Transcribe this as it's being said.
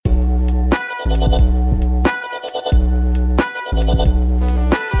Hello,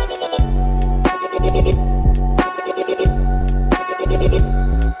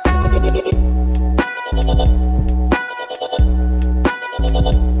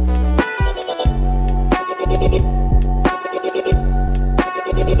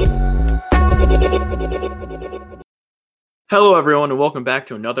 everyone, and welcome back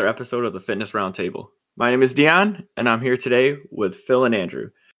to another episode of the Fitness Roundtable. My name is Dion, and I'm here today with Phil and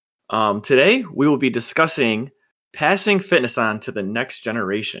Andrew. Today, we will be discussing passing fitness on to the next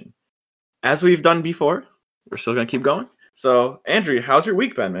generation. As we've done before, we're still going to keep going. So, Andrew, how's your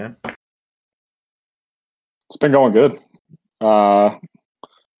week been, man? It's been going good. Been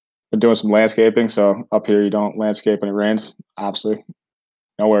doing some landscaping, so up here you don't landscape when it rains, obviously.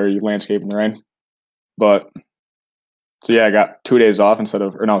 Nowhere you landscape in the rain. But so yeah, I got 4 days off instead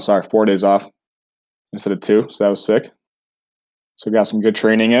of 2, so that was sick. So got some good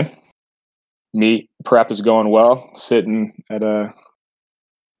training in. Meet prep is going well, sitting at a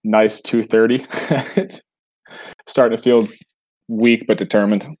nice 230. Starting to feel weak but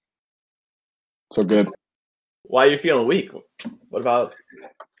determined. So good. Why are you feeling weak? What about?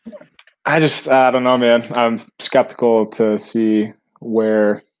 I don't know, man. I'm skeptical to see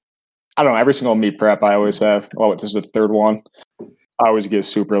where. I don't know. Every single meet prep I always have. Oh, this is the third one. I always get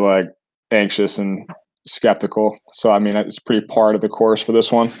super anxious and skeptical. So I mean, it's pretty part of the course for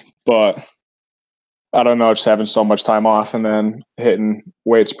this one. But I don't know. Just having so much time off and then hitting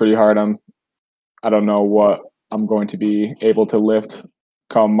weights pretty hard. I don't know what I'm going to be able to lift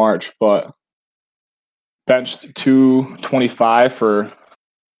come March. But benched 225 for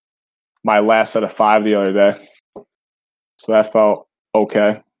my last set of 5 the other day. So that felt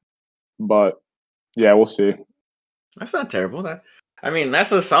okay. But yeah, we'll see. That's not terrible.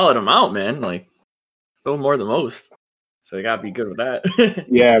 That's a solid amount, man. Still more than most. So you gotta be good with that.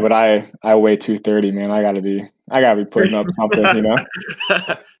 Yeah, but I weigh 230, man. I gotta be putting up something, you know.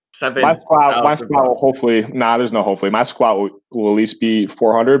 My squat will hopefully. There's no hopefully. My squat will at least be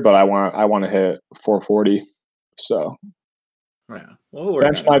 400, but I want to hit 440. So yeah,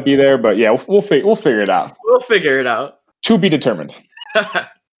 bench might be there, but yeah, we'll figure it out. We'll figure it out. To be determined.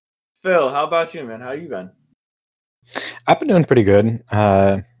 Phil, how about you, man? How you been? I've been doing pretty good.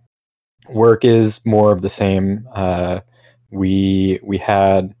 Work is more of the same. We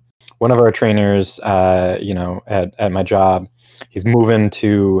had one of our trainers, at my job. He's moving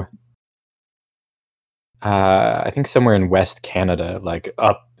to, I think somewhere in West Canada,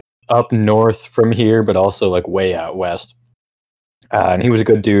 up north from here, but also way out west. And he was a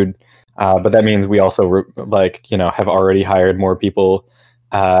good dude. But that means we also have already hired more people.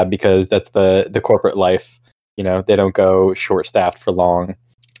 Because that's the corporate life, they don't go short-staffed for long.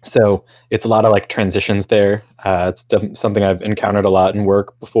 So it's a lot of transitions there. It's something I've encountered a lot in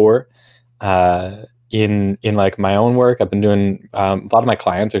work before. In my own work, I've been doing, a lot of my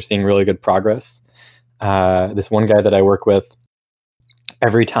clients are seeing really good progress. This one guy that I work with,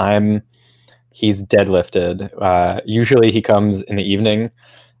 every time he's deadlifted, usually he comes in the evening,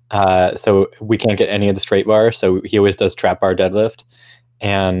 so we can't get any of the straight bar, so he always does trap bar deadlift.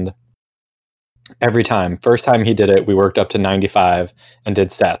 And every time, first time he did it, we worked up to 95 and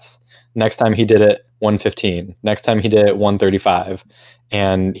did sets. Next time he did it, 115. Next time he did it, 135.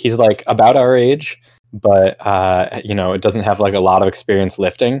 And he's about our age, but it doesn't have a lot of experience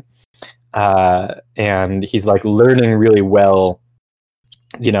lifting. And he's learning really well,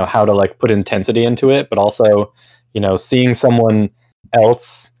 how to put intensity into it, but also, seeing someone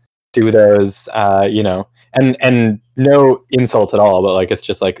else do those, and no insults at all, but it's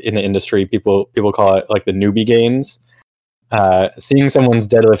just in the industry, people call it the newbie gains. Seeing someone's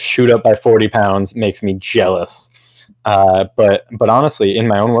deadlift shoot up by 40 pounds makes me jealous. But honestly, in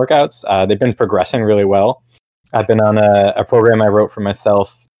my own workouts, they've been progressing really well. I've been on a program I wrote for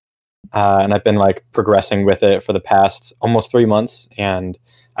myself, and I've been progressing with it for the past almost 3 months. And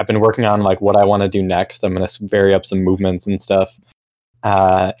I've been working on what I want to do next. I'm going to vary up some movements and stuff.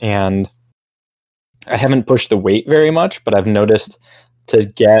 And I haven't pushed the weight very much, but I've noticed to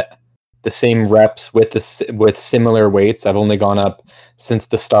get the same reps with similar weights, I've only gone up since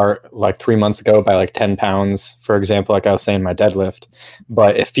the start 3 months ago by 10 pounds, for example, I was saying my deadlift,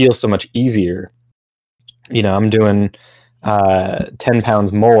 but it feels so much easier. I'm doing 10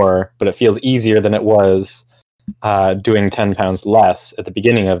 pounds more, but it feels easier than it was doing 10 pounds less at the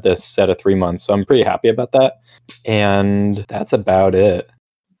beginning of this set of 3 months. So I'm pretty happy about that. And that's about it.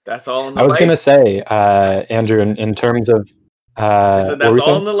 That's all in the I was life? going to say, Andrew, in terms of... so that's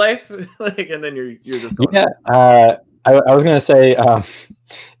all in the life? And then you're just going... Yeah, I was going to say,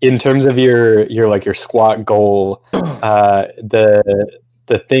 in terms of your squat goal,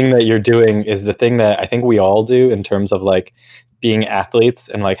 the thing that you're doing is the thing that I think we all do in terms of like being athletes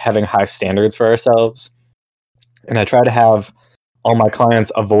and like having high standards for ourselves. And I try to have all my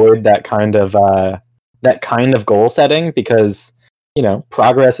clients avoid that kind of goal setting, because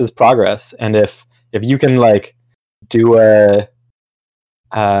progress is progress. And if you can like do a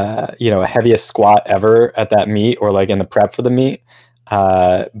heaviest squat ever at that meet or like in the prep for the meet,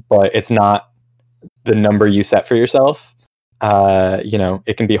 but it's not the number you set for yourself,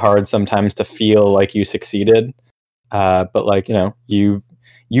 it can be hard sometimes to feel like you succeeded. But like,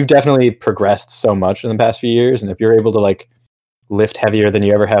 you've definitely progressed so much in the past few years. And if you're able to like lift heavier than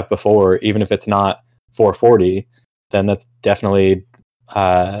you ever have before, even if it's not 440, then that's definitely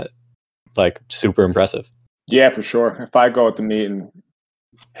like super impressive. Yeah, for sure. If I go at the meet and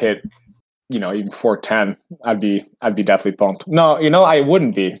hit, even 410, I'd be definitely pumped. No, I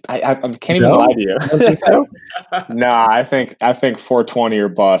wouldn't be. I can't even lie to you. I don't think so. Nah, I think 420 or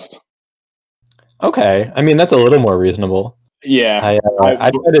bust. Okay, I mean that's a little more reasonable. Yeah, I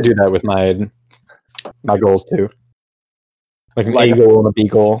try to do that with my goals too, like an A goal and a B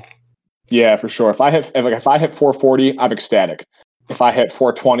goal. Yeah, for sure. If I hit 440, I'm ecstatic. If I hit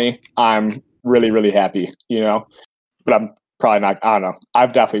 420, I'm really, really happy. But I'm probably not. I don't know.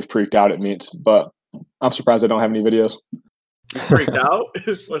 I've definitely freaked out at meets, but I'm surprised I don't have any videos. Freaked out?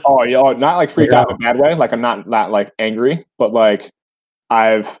 Oh yeah, not like freaked out in a bad way. Like I'm not like angry, but like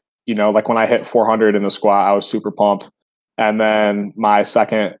I've like when I hit 400 in the squat, I was super pumped. And then my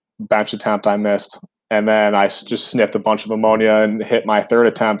second bench attempt I missed. And then I just sniffed a bunch of ammonia and hit my third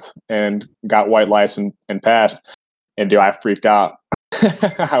attempt and got white lights and passed. And dude, I freaked out.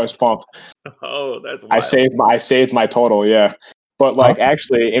 I was pumped. Oh, that's wild. I saved my total, yeah. But like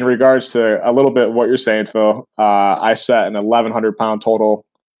actually, in regards to a little bit what you're saying, Phil, I set an 1,100 pound total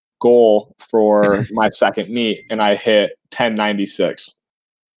goal for my second meet, and I hit 1096.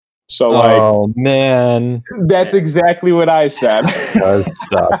 So like, oh man, that's exactly what I said. Does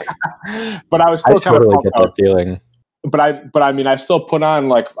suck. But I was still totally get that feeling. But I mean, I still put on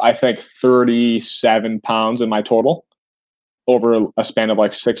like I think 37 pounds in my total over a span of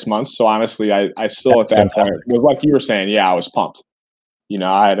like 6 months. So honestly, I still that's at that fantastic. Point it was like you were saying, yeah, I was pumped.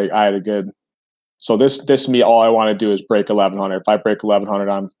 I had a good. So this meet, all I want to do is break 1,100. If I break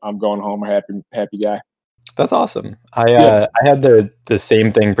 1,100, I'm going home a happy guy. That's awesome. I had the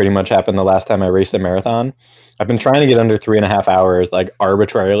same thing pretty much happen the last time I raced a marathon. I've been trying to get under 3.5 hours, like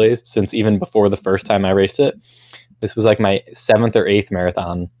arbitrarily, since even before the first time I raced it. This was like my 7th or 8th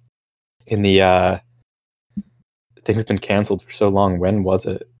marathon. In the thing's been canceled for so long. When was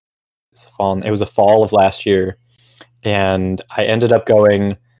it? It was a fall of last year, and I ended up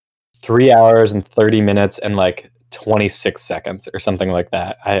going 3 hours and 30 minutes and like 26 seconds or something like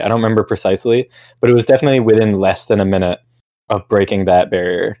that. I don't remember precisely, but it was definitely within less than a minute of breaking that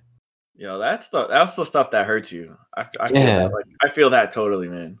barrier. That's the stuff that hurts you. I feel that. Like, I feel that totally,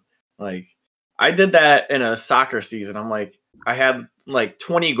 man. Like I did that in a soccer season. I'm like, I had like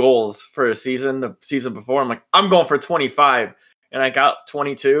 20 goals for a season. The season before, I'm like, I'm going for 25, and I got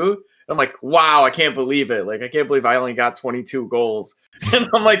 22. I'm like, wow, I can't believe it. Like, I can't believe I only got 22 goals. And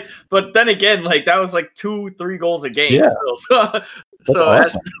I'm like, but then again, like that was like 2-3 goals a game. Yeah. Still. So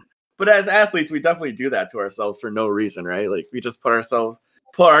awesome. But as athletes, we definitely do that to ourselves for no reason, right? Like we just put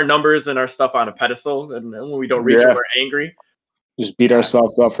our numbers and our stuff on a pedestal, and then when we don't reach it, we're angry. Just beat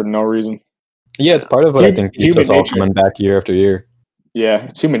ourselves up for no reason. Yeah, it's part of what I think keeps us all coming back year after year. Yeah,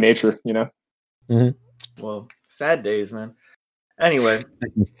 it's human nature, Mm-hmm. Well, sad days, man. Anyway,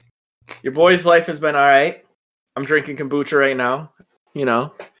 your boy's life has been all right. I'm drinking kombucha right now.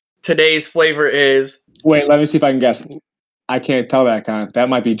 Today's flavor is... Wait, let me see if I can guess. I can't tell that kind. That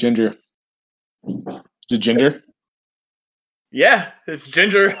might be ginger. Is it ginger? Yeah, it's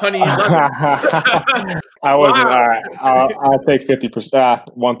ginger, honey, lemon. I wasn't. All right. I'll take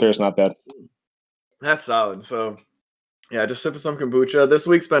 50%. 1/3 is not bad. That's solid. So, yeah, just sipping some kombucha. This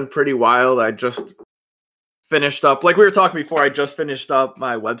week's been pretty wild. I just finished up, like we were talking before, I just finished up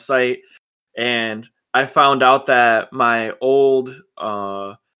my website, and I found out that my old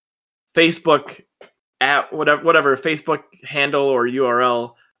Facebook app, whatever Facebook handle or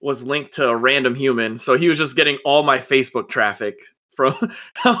URL was linked to a random human. So he was just getting all my Facebook traffic from,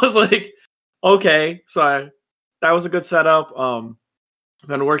 I was like, okay. So that was a good setup. I've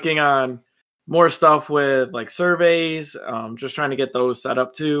been working on more stuff with like surveys, just trying to get those set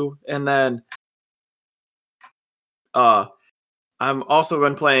up too. And then I'm also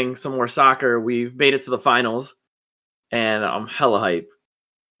been playing some more soccer. We've made it to the finals, and I'm hella hype.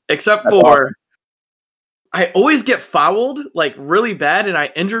 Except That's for, awesome. I always get fouled like really bad, and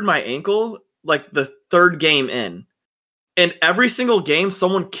I injured my ankle like the third game in. in every single game,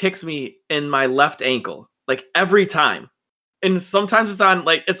 someone kicks me in my left ankle, like every time. And sometimes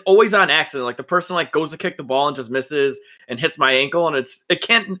it's always on accident. Like the person like goes to kick the ball and just misses and hits my ankle, and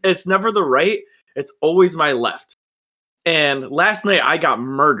it's never the right. It's always my left. And last night I got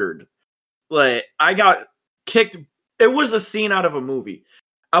murdered. Like I got kicked. It was a scene out of a movie.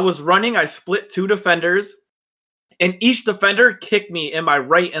 I was running, I split two defenders, and each defender kicked me in my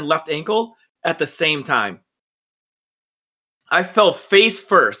right and left ankle at the same time. I fell face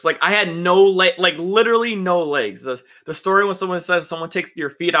first. Like I had no leg, like literally no legs. The story when someone says someone takes your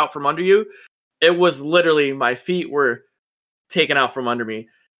feet out from under you, it was literally my feet were taken out from under me.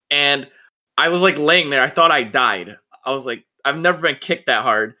 And I was like laying there. I thought I died. I was like, I've never been kicked that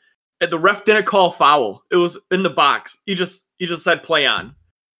hard. And the ref didn't call foul. It was in the box. He just said play on.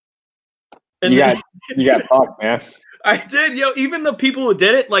 And you got fucked, man. I did, even the people who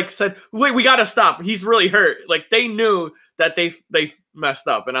did it like said, wait, we gotta stop. He's really hurt. Like they knew that they messed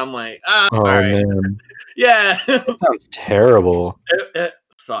up. And I'm like, all right. Man. Yeah. That sounds terrible. It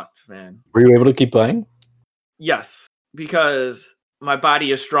sucked, man. Were you able to keep playing? Yes, because my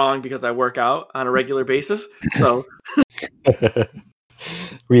body is strong because I work out on a regular basis. So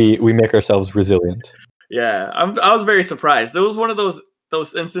we make ourselves resilient. Yeah, I was very surprised. It was one of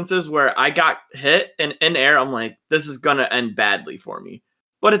those instances where I got hit and in air, I'm like, this is gonna end badly for me,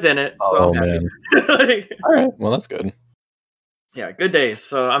 but it didn't. So I'm happy. All right, well that's good. Yeah, good days.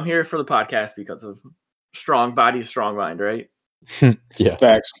 So I'm here for the podcast because of strong body, strong mind, right? Yeah,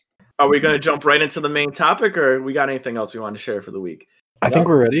 facts. Are we gonna jump right into the main topic, or we got anything else we want to share for the week? I think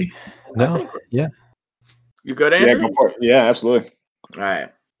we're ready. No, yeah. You good, Andrew? Yeah, go for it. Yeah, absolutely. All right.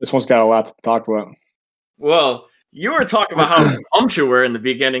 This one's got a lot to talk about. Well, you were talking about how pumped you were in the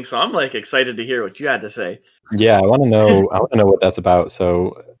beginning, so I'm like excited to hear what you had to say. Yeah, I want to know. I want to know what that's about.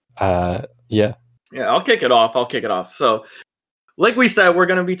 So, yeah. Yeah, I'll kick it off. So, like we said, we're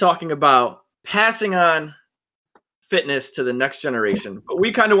going to be talking about passing on fitness to the next generation, but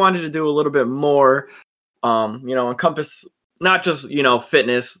we kind of wanted to do a little bit more, encompass not just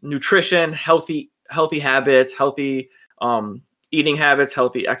fitness, nutrition, healthy habits, healthy eating habits,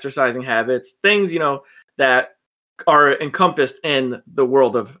 healthy exercising habits, things that are encompassed in the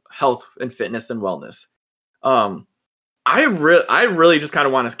world of health and fitness and wellness. I really just kind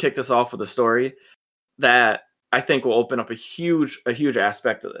of want to kick this off with a story that I think will open up a huge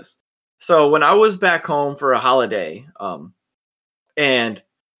aspect of this. So when I was back home for a holiday, and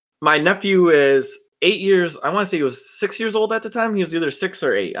my nephew is 8 years, I want to say he was 6 years old at the time. He was either 6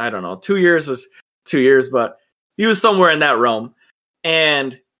 or 8. I don't know. 2 years is 2 years, but he was somewhere in that realm.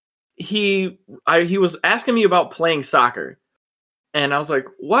 And he was asking me about playing soccer. And I was like,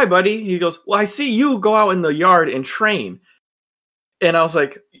 why, buddy? He goes, well, I see you go out in the yard and train. And I was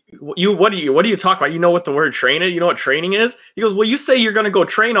like, what do you talk about? You know what the word train is? You know what training is? He goes, well, you say you're going to go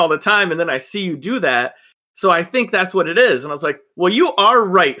train all the time. And then I see you do that. So I think that's what it is. And I was like, well, you are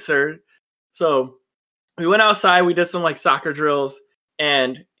right, sir. So we went outside. We did some like soccer drills,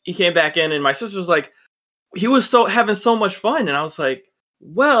 and he came back in, and my sister was like, he was having so much fun. And I was like,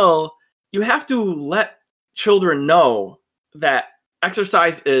 well, you have to let children know that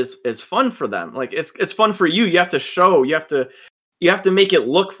exercise is fun for them. Like it's fun for you. You have to show, you have to make it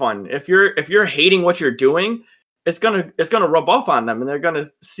look fun. If you're hating what you're doing, it's gonna rub off on them, and they're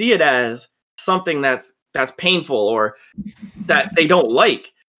gonna see it as something that's painful, or that they don't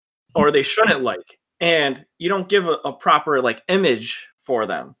like, or they shouldn't like. And you don't give a proper like image for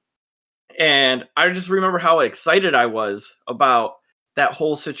them. And I just remember how excited I was about that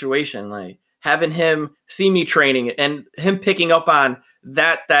whole situation, like having him see me training and him picking up on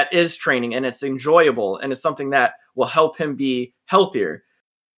that is training, and it's enjoyable, and it's something that will help him be healthier.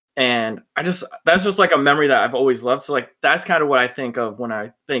 And that's just like a memory that I've always loved. So like, that's kind of what I think of when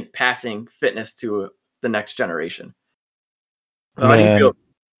I think passing fitness to the next generation. How do you feel?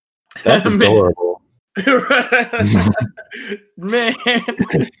 That's adorable. Man.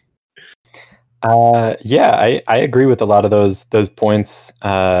 Yeah, I agree with a lot of those points.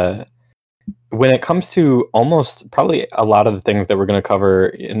 When it comes to almost probably a lot of the things that we're going to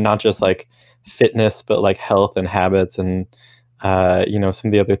cover, not just like fitness, but like health and habits, and some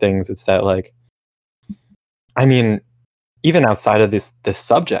of the other things, it's that like, I mean, even outside of this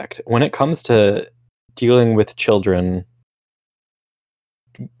subject, when it comes to dealing with children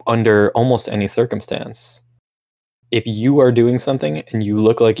under almost any circumstance, if you are doing something and you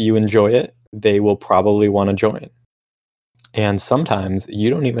look like you enjoy it, they will probably want to join. And sometimes you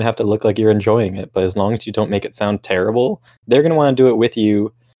don't even have to look like you're enjoying it, but as long as you don't make it sound terrible, they're going to want to do it with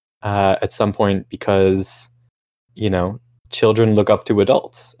you at some point, because children look up to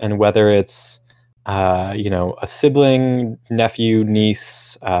adults, and whether it's a sibling, nephew,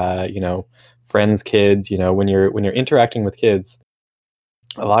 niece, friends, kids. When you're interacting with kids,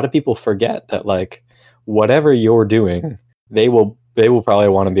 a lot of people forget that like whatever you're doing, they will probably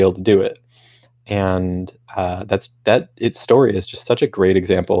want to be able to do it. And its story is just such a great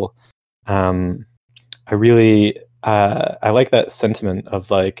example. I really I like that sentiment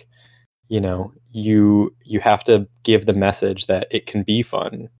of like, you have to give the message that it can be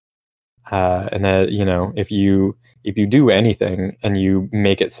fun, and that if you do anything and you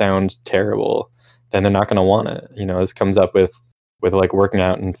make it sound terrible, then they're not going to want it. This comes up with like working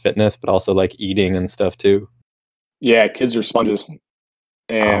out and fitness, but also like eating and stuff too. Yeah, kids are sponges,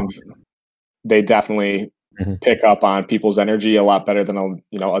 and they definitely pick up on people's energy a lot better than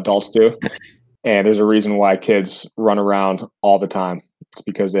adults do. And there's a reason why kids run around all the time. It's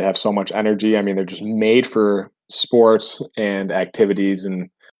because they have so much energy. I mean, they're just made for sports and activities and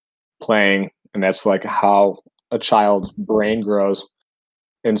playing, and that's like how a child's brain grows.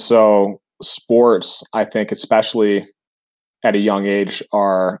 And so sports, I think, especially at a young age,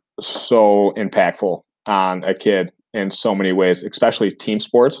 are so impactful on a kid in so many ways, especially team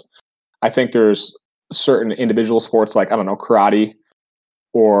sports. I think there's certain individual sports like, I don't know, karate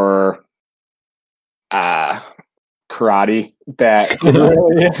or karate that I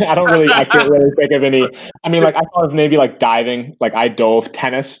can't really think of any. I mean, like I thought of maybe like diving, like I dove.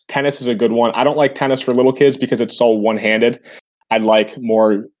 Tennis is a good one. I don't like tennis for little kids because it's so one-handed. I'd like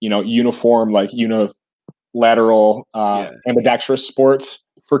more, uniform, like unilateral, ambidextrous sports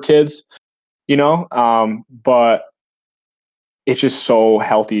for kids, but it's just so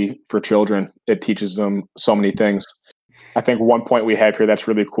healthy for children. It teaches them so many things. I think one point we have here that's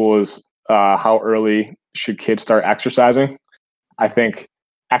really cool is how early should kids start exercising? I think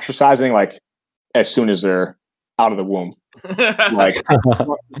exercising like as soon as they're out of the womb, like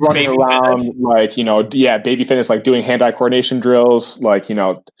running Baby around, fitness. like, baby fitness, like doing hand-eye coordination drills, like,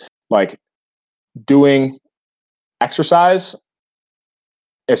 like doing exercise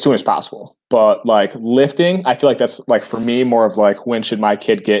as soon as possible. But like lifting, I feel like that's like for me more of like, when should my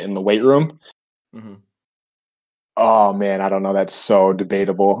kid get in the weight room? Mm-hmm. Oh man, I don't know. That's so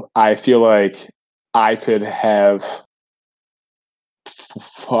debatable. I feel like I could have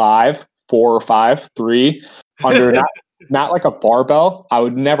 4 or 5, 3 under not like a barbell. I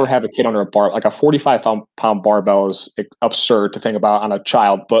would never have a kid under a bar. Like a 45-pound barbell is absurd to think about on a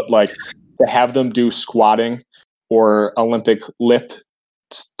child, but like to have them do squatting or Olympic lift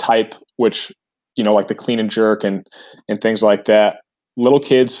type, which, like the clean and jerk and things like that. Little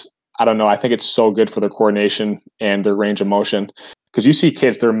kids, I don't know. I think it's so good for their coordination and their range of motion, because you see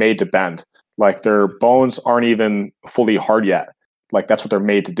kids, they're made to bend. Like their bones aren't even fully hard yet. Like that's what they're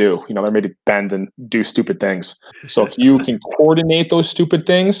made to do. They're made to bend and do stupid things. So if you can coordinate those stupid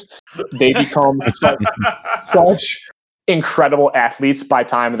things, they become such incredible athletes by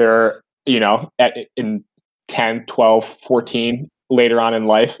time they're, in 10, 12, 14, later on in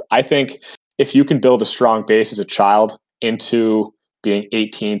life. I think if you can build a strong base as a child into being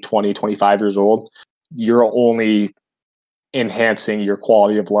 18, 20, 25 years old, you're only enhancing your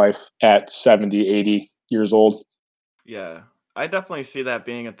quality of life at 70, 80 years old. Yeah, I definitely see that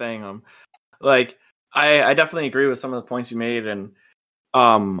being a thing. Like I definitely agree with some of the points you made, and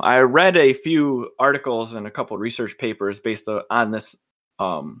I read a few articles and a couple of research papers based on this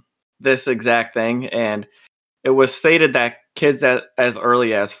this exact thing, and it was stated that kids as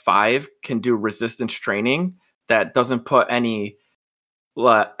early as 5 can do resistance training that doesn't put any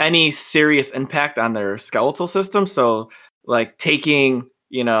serious impact on their skeletal system. So like taking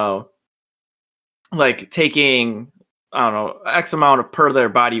I don't know, X amount of per their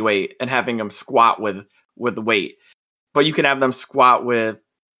body weight and having them squat with the weight, but you can have them squat with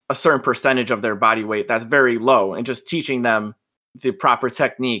a certain percentage of their body weight that's very low, and just teaching them the proper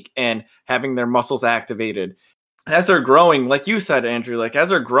technique and having their muscles activated as they're growing. Like you said, Andrew, like as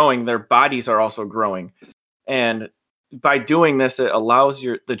they're growing, their bodies are also growing, and by doing this, it allows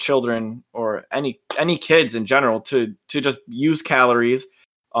the children or any kids in general to just use calories.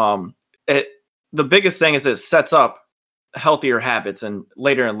 The biggest thing is it sets up healthier habits, and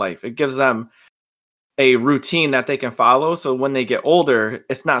later in life, it gives them a routine that they can follow. So when they get older,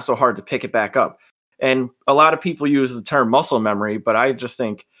 it's not so hard to pick it back up. And a lot of people use the term muscle memory, but I just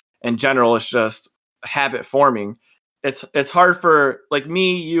think in general, it's just habit forming. It's hard for like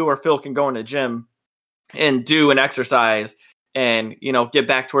me, you, or Phil can go in the gym and do an exercise and, get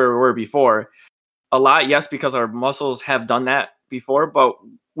back to where we were before. A lot, yes, because our muscles have done that before, but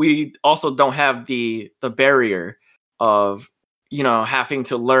we also don't have the barrier of, having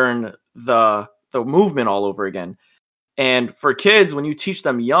to learn the movement all over again. And for kids, when you teach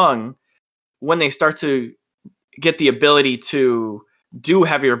them young, when they start to get the ability to do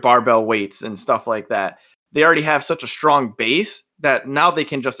heavier barbell weights and stuff like that, they already have such a strong base that now they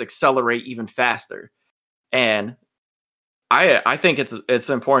can just accelerate even faster. And I think it's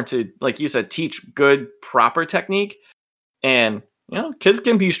important to, like you said, teach good, proper technique. And kids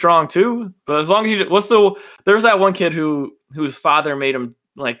can be strong too, but as long as there's that one kid whose father made him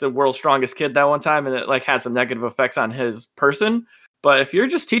like the world's strongest kid that one time, and it like had some negative effects on his person. But if you're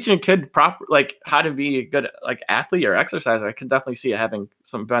just teaching a kid proper, like how to be a good like athlete or exerciser, I can definitely see it having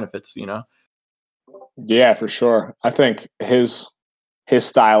some benefits. Yeah, for sure. I think his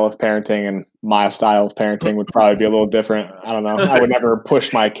style of parenting and my style of parenting would probably be a little different. I don't know. I would never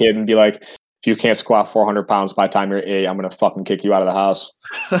push my kid and be like, if you can't squat 400 pounds by the time you're 8, I'm going to fucking kick you out of the house.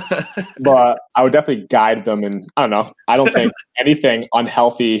 But I would definitely guide them. And I don't know. I don't think anything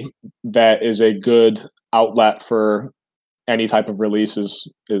unhealthy that is a good outlet for any type of release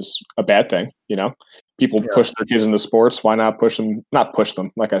is a bad thing. People push their kids into sports. Why not push them? Not push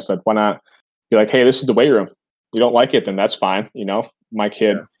them. Like I said, why not be like, hey, this is the weight room. You don't like it, then that's fine. My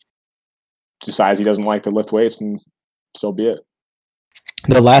kid decides he doesn't like to lift weights, and so be it.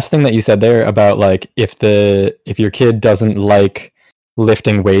 The last thing that you said there about like if your kid doesn't like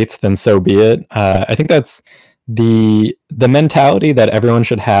lifting weights, then so be it. I think that's the mentality that everyone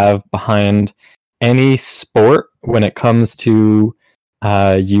should have behind any sport when it comes to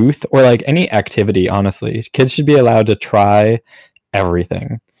youth or like any activity. Honestly, kids should be allowed to try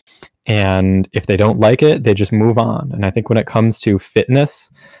everything. And if they don't like it, they just move on. And I think when it comes to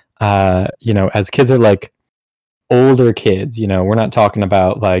fitness, as kids are like older kids, we're not talking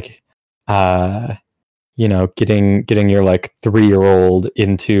about like, getting your like 3-year-old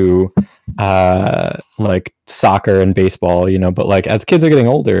into like soccer and baseball, but like as kids are getting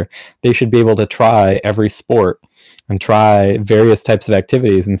older, they should be able to try every sport and try various types of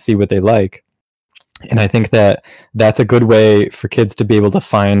activities and see what they like. And I think that that's a good way for kids to be able to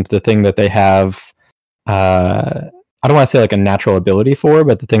find the thing that they have, I don't want to say like a natural ability for,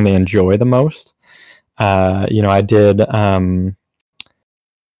 but the thing they enjoy the most. I did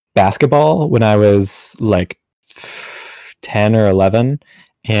basketball when I was like 10 or 11,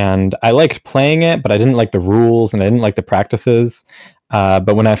 and I liked playing it, but I didn't like the rules and I didn't like the practices.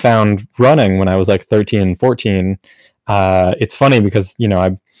 But when I found running when I was like 13 and 14, it's funny because,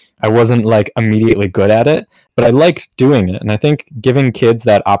 I wasn't like immediately good at it, but I liked doing it. And I think giving kids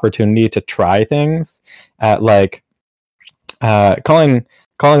that opportunity to try things at like calling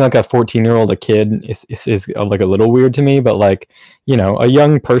like a 14-year-old a kid is like a little weird to me, but like, a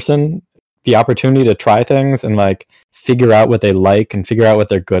young person, the opportunity to try things and like figure out what they like and figure out what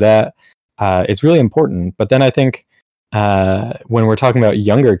they're good at is really important. But then I think when we're talking about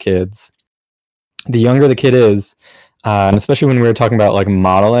younger kids, the younger the kid is, and especially when we were talking about like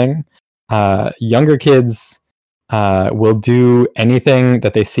modeling, younger kids will do anything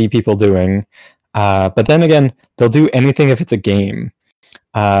that they see people doing. But then again, they'll do anything if it's a game.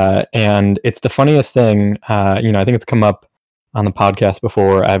 And it's the funniest thing. I think it's come up on the podcast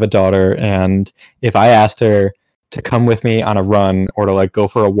before. I have a daughter, and if I asked her to come with me on a run or to like go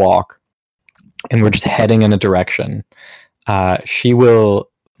for a walk, and we're just heading in a direction, she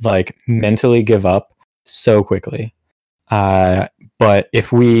will like mentally give up so quickly. But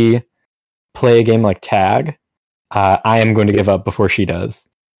if we play a game like tag, I am going to give up before she does,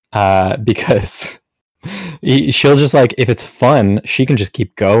 because she'll just like, if it's fun, she can just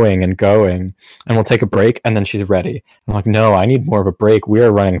keep going and going, and we'll take a break and then she's ready. I'm like, no, I need more of a break. We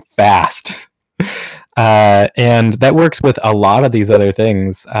are running fast. And that works with a lot of these other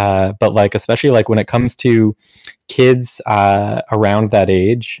things. But like, especially like when it comes to kids around that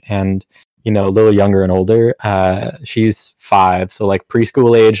age and, a little younger and older, she's 5. So like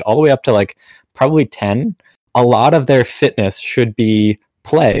preschool age all the way up to like probably 10, a lot of their fitness should be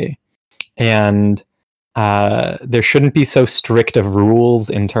play. And there shouldn't be so strict of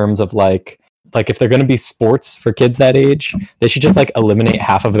rules in terms of like if they're going to be sports for kids that age, they should just like eliminate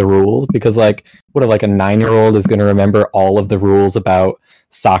half of the rules, because like what if like a 9-year-old is going to remember all of the rules about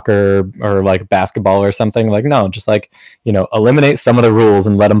soccer or like basketball or something? Like, no, just like, eliminate some of the rules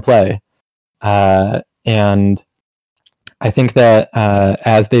and let them play. And I think that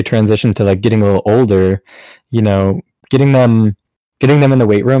as they transition to like getting a little older, getting them in the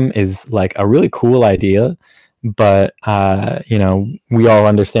weight room is like a really cool idea. But we all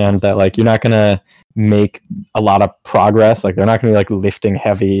understand that like you're not gonna make a lot of progress. Like they're not gonna be like lifting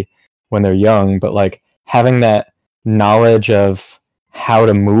heavy when they're young, but like having that knowledge of how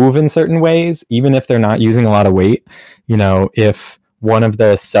to move in certain ways, even if they're not using a lot of weight. If one of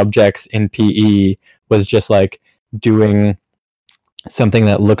the subjects in PE was just like doing something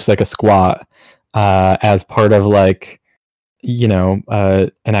that looks like a squat as part of like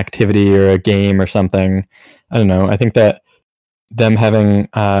an activity or a game or something. I don't know. I think that them having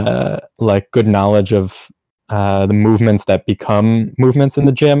like good knowledge of the movements that become movements in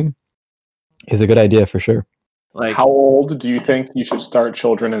the gym is a good idea for sure. Like, how old do you think you should start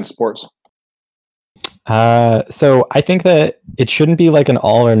children in sports? So I think that it shouldn't be like an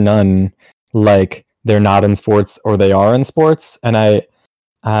all or none, like they're not in sports or they are in sports. And I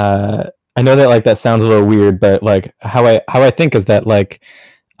know that like that sounds a little weird, but like how I think is that like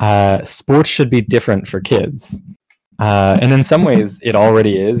sports should be different for kids. And in some ways it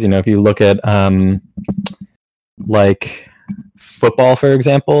already is. If you look at like football, for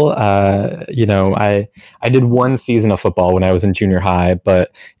example, I did one season of football when I was in junior high,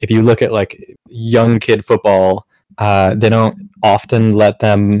 but if you look at like young kid football, they don't often let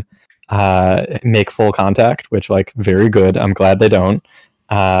them make full contact, which like very good. I'm glad they don't.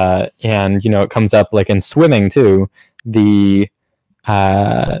 And it comes up like in swimming too. The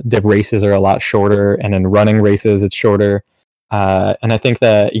races are a lot shorter, and in running races it's shorter. And I think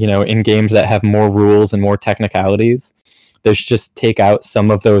that in games that have more rules and more technicalities, they should just take out some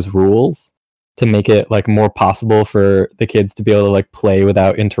of those rules to make it like more possible for the kids to be able to like play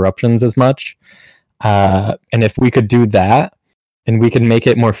without interruptions as much. And if we could do that, and we could make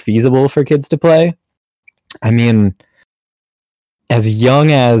it more feasible for kids to play, I mean, as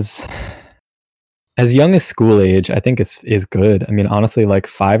young as school age, I think is good. I mean, honestly, like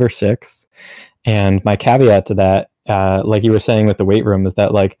 5 or 6. And my caveat to that, like you were saying with the weight room, is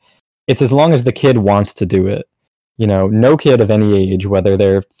that like it's as long as the kid wants to do it. No kid of any age, whether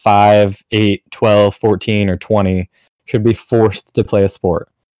they're 5, 8, 12, 14, or 20, should be forced to play a sport.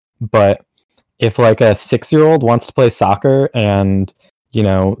 But if like a 6-year-old wants to play soccer and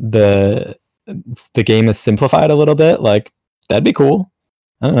the game is simplified a little bit, like that'd be cool.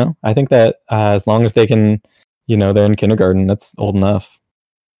 I don't know. I think that as long as they can, they're in kindergarten, that's old enough.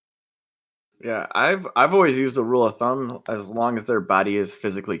 Yeah, I've always used the rule of thumb, as long as their body is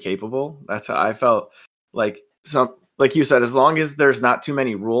physically capable. That's how I felt. Like like you said, as long as there's not too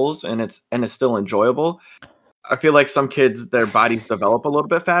many rules and it's still enjoyable. I feel like some kids, their bodies develop a little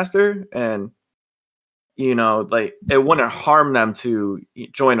bit faster, and like it wouldn't harm them to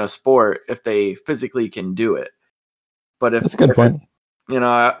join a sport if they physically can do it. But that's a good point.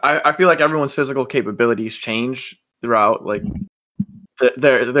 I feel like everyone's physical capabilities change throughout like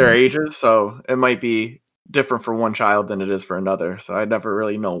their ages, so it might be different for one child than it is for another. So I never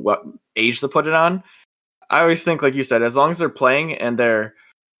really know what age to put it on. I always think, like you said, as long as they're playing and they're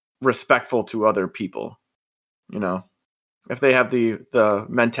respectful to other people, if they have the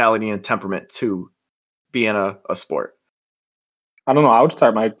mentality and temperament to be in a sport. I don't know. I would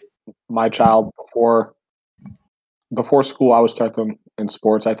start my child before school. I would start them in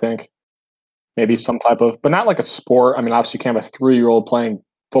sports, I think. Maybe some type of, but not like a sport. I mean, obviously you can't have a 3-year-old playing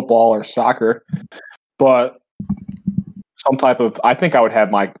football or soccer, but some type of, I think I would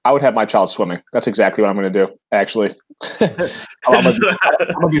have my child swimming. That's exactly what I'm going to do, actually. I'm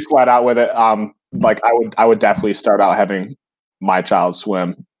gonna be flat out with it. Like I would definitely start out having my child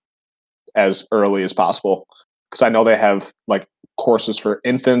swim as early as possible, because I know they have like courses for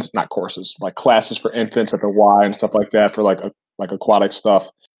infants, not courses, like classes for infants at the Y and stuff like that for like aquatic stuff.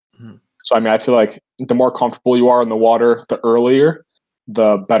 Mm-hmm. So I mean, I feel like the more comfortable you are in the water, the earlier,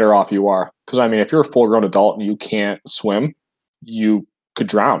 the better off you are. Because I mean, if you're a full-grown adult and you can't swim, you could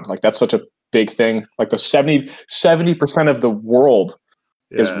drown. Like that's such a big thing. Like the 70% of the world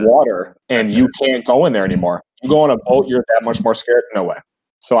is water, and you can't go in there anymore. You go on a boat, you're that much more scared. No way.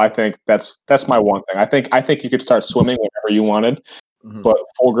 So I think that's my one thing. I think you could start swimming whenever you wanted, but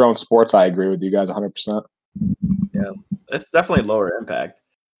full-grown sports, I agree with you guys 100%. Yeah, it's definitely lower impact.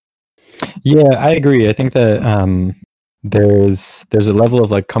 Yeah, I agree. I think that there's a level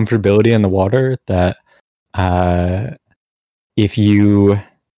of like comfortability in the water that if you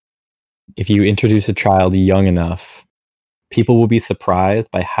introduce a child young enough, people will be surprised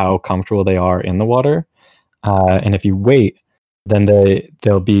by how comfortable they are in the water. And if you wait, then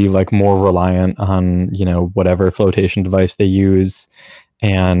they'll be like more reliant on whatever flotation device they use,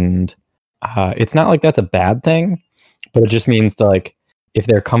 and it's not like that's a bad thing, but it just means that like if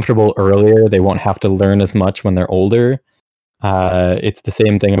they're comfortable earlier, they won't have to learn as much when they're older. It's the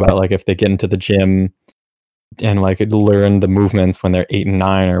same thing about like if they get into the gym and like learn the movements when they're 8 and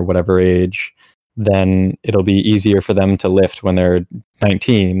 9 or whatever age, then it'll be easier for them to lift when they're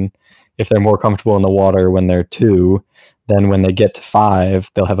 19. If they're more comfortable in the water when they're 2, then when they get to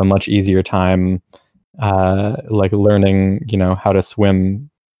 5, they'll have a much easier time like learning, how to swim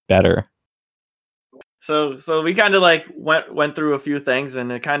better. So we kind of like went through a few things,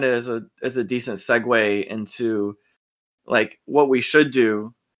 and it kind of is a decent segue into like what we should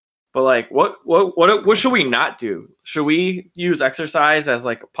do. But like what should we not do? Should we use exercise as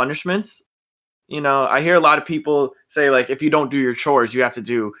like punishments? I hear a lot of people say like if you don't do your chores, you have to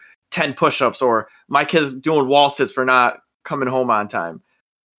do 10 push-ups, or my kid's doing wall sits for not coming home on time.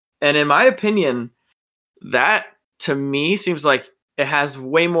 And in my opinion, that to me seems like it has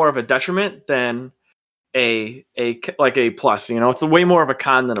way more of a detriment than a plus. It's way more of a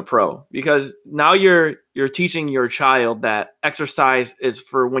con than a pro, because now you're teaching your child that exercise is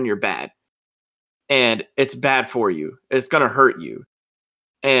for when you're bad, and it's bad for you. It's going to hurt you,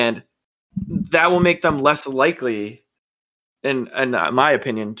 and that will make them less likely, in my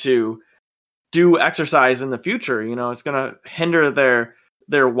opinion, to do exercise in the future. It's going to hinder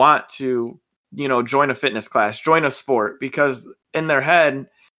their want to join a fitness class, join a sport, because in their head,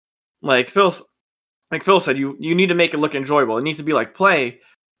 like Phil said, you need to make it look enjoyable. It needs to be like play,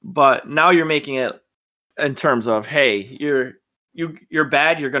 but now you're making it in terms of, hey, you're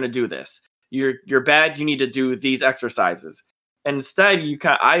bad, you're going to do this. You're bad, you need to do these exercises. And instead,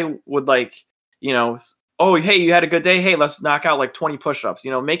 I would like, oh, hey, you had a good day. Hey, let's knock out like 20 push-ups.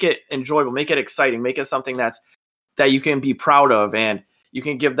 Make it enjoyable, make it exciting, make it something that you can be proud of, and you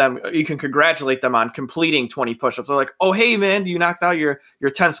can congratulate them on completing 20 push-ups. They're like, oh, hey, man, you knocked out your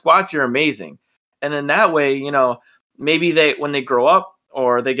 10 squats. You're amazing. And then that way, maybe when they grow up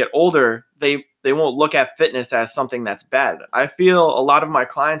or they get older, they won't look at fitness as something that's bad. I feel a lot of my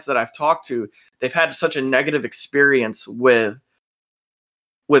clients that I've talked to, they've had such a negative experience with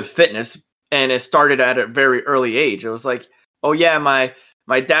fitness, and it started at a very early age. It was like, oh yeah, my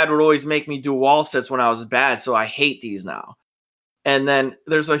dad would always make me do wall sits when I was bad, so I hate these now. And then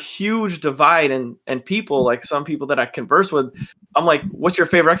there's a huge divide in people, like some people that I converse with. I'm like, what's your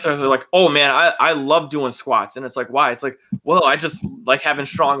favorite exercise? They're like, oh man, I love doing squats. And it's like, why? It's like, well, I just like having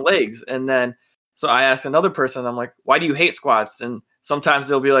strong legs. And then, so I ask another person, I'm like, why do you hate squats? And sometimes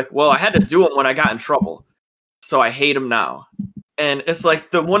they'll be like, well, I had to do them when I got in trouble, so I hate them now. And it's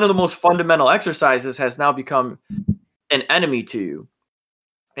like one of the most fundamental exercises has now become an enemy to you.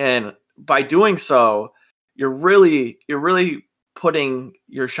 And by doing so, you're really putting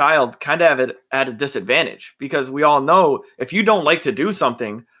your child kind of at a disadvantage, because we all know if you don't like to do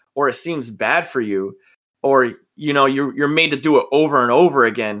something, or it seems bad for you, or you're made to do it over and over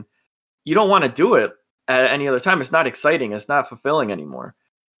again, you don't want to do it at any other time. It's not exciting, it's not fulfilling anymore.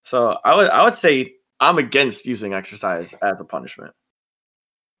 So I would say I'm against using exercise as a punishment.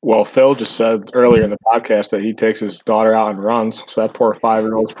 Well, Phil just said earlier in the podcast that he takes his daughter out and runs. So that poor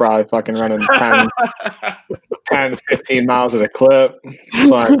 5-year-old's probably fucking running 10, 15 miles at a clip.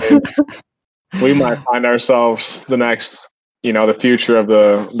 So I mean, we might find ourselves the future of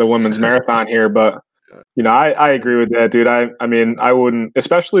the women's marathon here. But, I agree with that, dude. I mean, I wouldn't,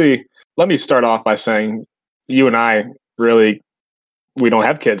 especially, let me start off by saying you and I really, we don't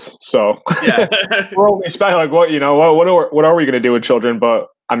have kids. So yeah. We're only spending like, what are we going to do with children? But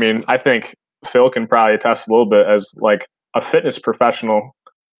I mean, I think Phil can probably attest a little bit as like a fitness professional.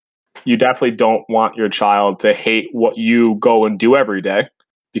 You definitely don't want your child to hate what you go and do every day,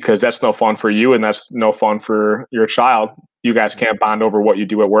 because that's no fun for you and that's no fun for your child. You guys can't bond over what you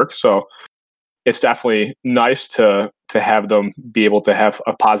do at work. So it's definitely nice to have them be able to have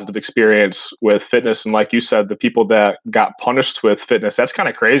a positive experience with fitness. And like you said, the people that got punished with fitness, that's kind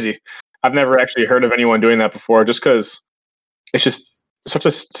of crazy. I've never actually heard of anyone doing that before, just because it's just such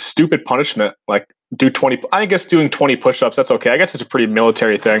a stupid punishment. Like I guess doing 20 push-ups, that's okay. I guess it's a pretty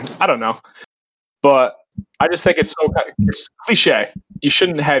military thing. I don't know. But I just think it's cliche. You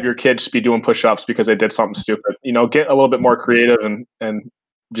shouldn't have your kids be doing push-ups because they did something stupid. Get a little bit more creative and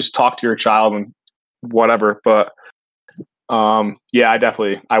just talk to your child and whatever. But yeah,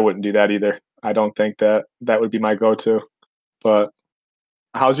 I wouldn't do that either. I don't think that would be my go-to. But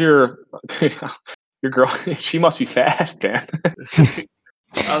how's your girl? She must be fast, man.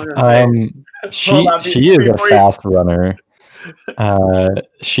 She is a fast runner.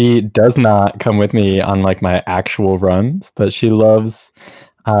 She does not come with me on like my actual runs, but she loves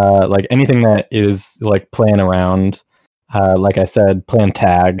like anything that is like playing around. Like I said, playing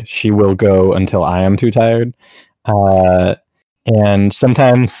tag. She will go until I am too tired. And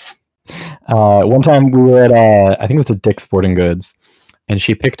sometimes, one time we were at I think it was at Dick's Sporting Goods, and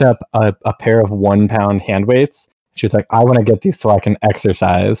she picked up a pair of 1-pound hand weights. She was like, I want to get these so I can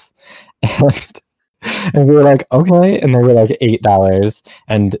exercise. And And we were like, okay. And they were like $8.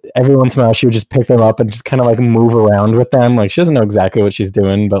 And every once in a while, she would just pick them up and just kind of like move around with them. Like, she doesn't know exactly what she's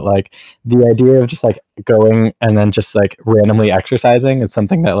doing, but like the idea of just like going and then just like randomly exercising is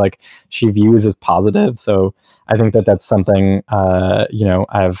something that like she views as positive. So I think that that's something,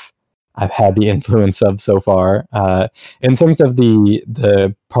 I've had the influence of so far. In terms of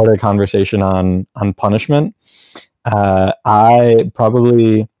the part of the conversation on punishment, I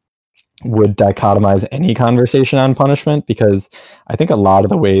probably would dichotomize any conversation on punishment, because I think a lot of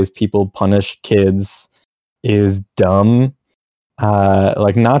the ways people punish kids is dumb.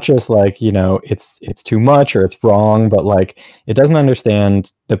 Like, not just like, it's too much or it's wrong, but like it doesn't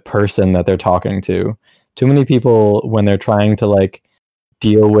understand the person that they're talking to. Too many people, when they're trying to like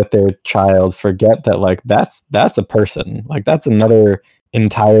deal with their child, forget that like that's a person. Like, that's another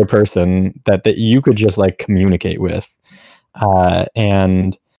entire person that you could just like communicate with.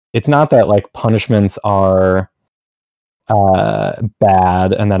 And it's not that like punishments are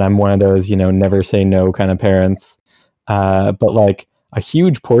bad and that I'm one of those, never say no kind of parents. But like a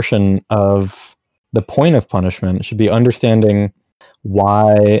huge portion of the point of punishment should be understanding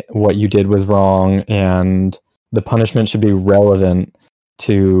why what you did was wrong, and the punishment should be relevant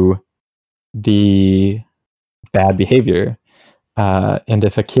to the bad behavior. And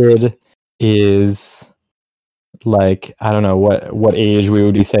if a kid is like, I don't know what age we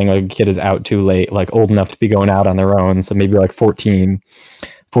would be saying like a kid is out too late, like old enough to be going out on their own, so maybe like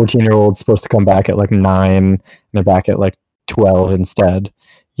 14-year-olds supposed to come back at like 9 and they're back at like 12 instead,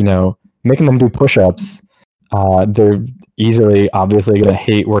 making them do push-ups. They're obviously going to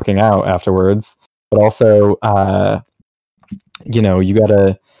hate working out afterwards, but also you got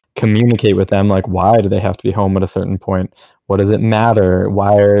to communicate with them, like, why do they have to be home at a certain point? What does it matter?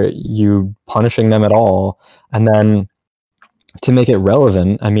 Why are you punishing them at all? And then to make it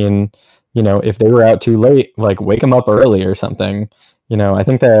relevant, I mean, if they were out too late, like, wake them up early or something. I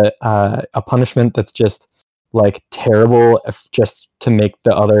think that a punishment that's just like terrible, just to make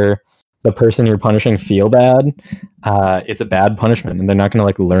the person you're punishing feel bad, it's a bad punishment, and they're not going to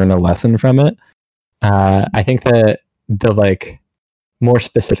like learn a lesson from it. I think that the like more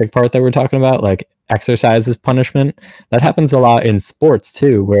specific part that we're talking about, like exercise as punishment, that happens a lot in sports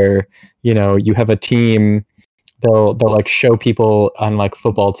too, where you have a team, they'll like show people on like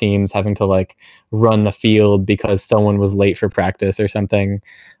football teams having to like run the field because someone was late for practice or something,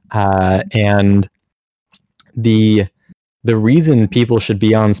 and the reason people should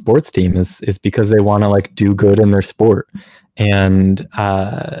be on sports team is because they want to like do good in their sport, and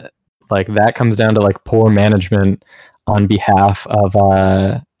like that comes down to like poor management on behalf of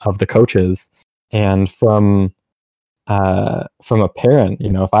the coaches. And from a parent,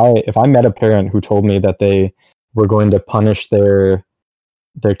 if I met a parent who told me that they were going to punish their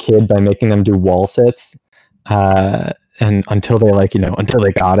kid by making them do wall sits, and until they until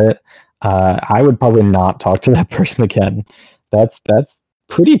they got it, I would probably not talk to that person again. That's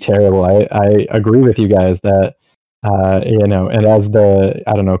pretty terrible. I agree with you guys that and as the,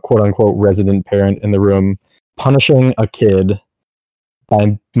 I don't know, quote unquote resident parent in the room, punishing a kid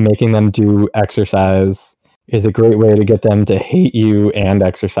by making them do exercise is a great way to get them to hate you and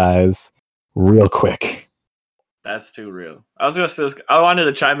exercise real quick. That's too real. I was gonna say, I wanted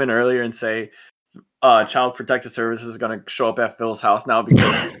to chime in earlier and say, Child Protective Services is gonna show up at Phil's house now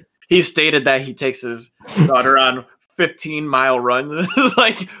because he stated that he takes his daughter on 15-mile runs. It's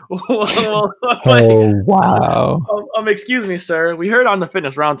like, oh wow. Excuse me, sir. We heard on the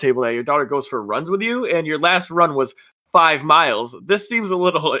Fitness Roundtable that your daughter goes for runs with you, and your last run was 5 miles. This seems a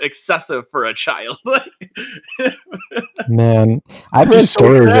little excessive for a child. Man, I've read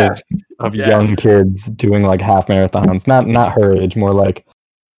stories of young kids doing like half marathons. Not her age, more like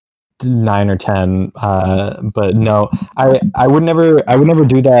 9 or 10. But no, I would never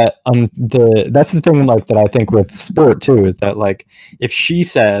do that. That's the thing, like, that I think with sport too, is that like if she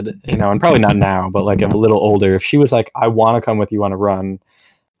said, and probably not now, but like a little older, if she was like, I want to come with you on a run,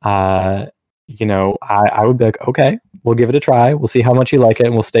 I would be like, okay, we'll give it a try. We'll see how much you like it,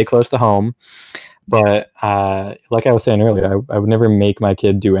 and we'll stay close to home. But like I was saying earlier, I would never make my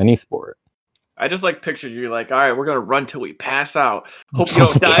kid do any sport. I just like pictured you like, all right, we're gonna run till we pass out. Hope you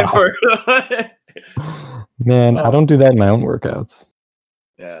don't die for it. Man, I don't do that in my own workouts.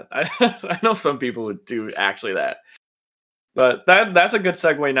 Yeah, I know some people would do actually that. But that's a good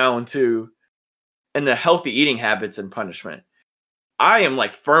segue now into the healthy eating habits and punishment. I am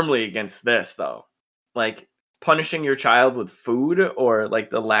like firmly against this though. Like punishing your child with food, or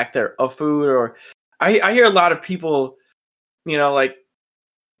like the lack there of food, or I hear a lot of people, like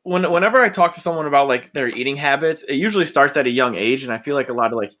whenever I talk to someone about like their eating habits, it usually starts at a young age, and I feel like a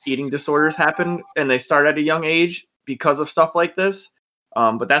lot of like eating disorders happen and they start at a young age because of stuff like this.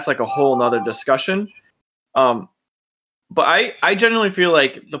 But that's like a whole nother discussion. But I genuinely feel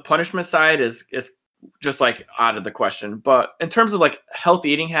like the punishment side is just like out of the question. But in terms of like healthy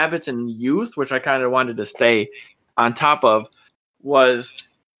eating habits in youth, which I kind of wanted to stay on top of, was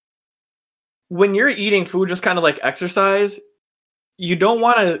when you're eating food just kind of like exercise, you don't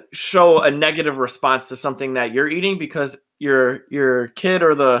want to show a negative response to something that you're eating because your kid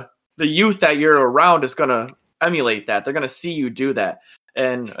or the youth that you're around is going to emulate that. They're going to see you do that.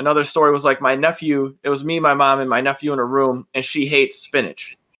 And another story was like my nephew, it was me, my mom, and my nephew in a room, and she hates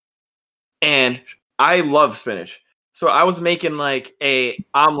spinach. And I love spinach. So I was making like a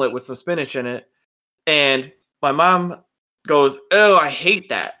omelet with some spinach in it, and my mom goes, "Oh, I hate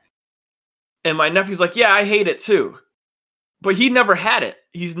that." And my nephew's like, "Yeah, I hate it too." But he never had it.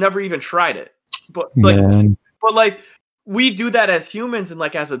 He's never even tried it. But like we do that as humans and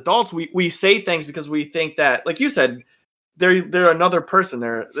like as adults, we say things because we think that, like you said, they're another person.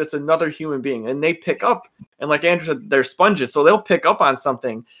 It's another human being, and they pick up. And like Andrew said, they're sponges, so they'll pick up on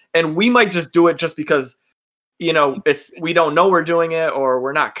something. And we might just do it just because, we don't know we're doing it, or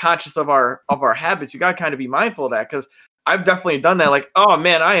we're not conscious of our habits. You got to kind of be mindful of that, because I've definitely done that. Like, oh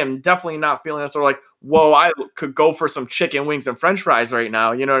man, I am definitely not feeling this. Or like, whoa, I could go for some chicken wings and French fries right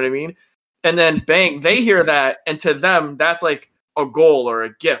now. You know what I mean? And then bang, they hear that, and to them, that's like a goal or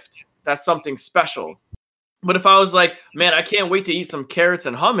a gift. That's something special. But if I was like, man, I can't wait to eat some carrots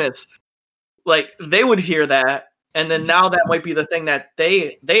and hummus, like they would hear that, and then now that might be the thing that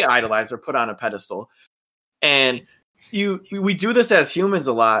they idolize or put on a pedestal. And we do this as humans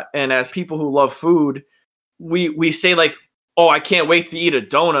a lot, and as people who love food, we say like, oh, I can't wait to eat a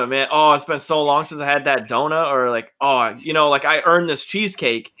donut, man. Oh, it's been so long since I had that donut. Or like, oh, like I earned this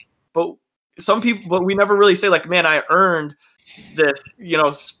cheesecake. But but we never really say like, man, I earned this,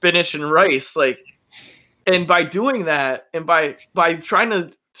 spinach and rice. Like, and by doing that, and by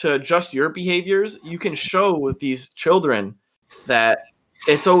trying to adjust your behaviors, you can show these children that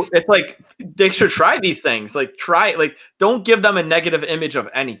it's like they should try these things. Like don't give them a negative image of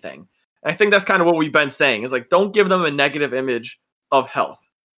anything. I think that's kind of what we've been saying, is like, don't give them a negative image of health,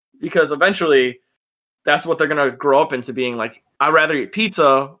 because eventually that's what they're going to grow up into being. Like, I'd rather eat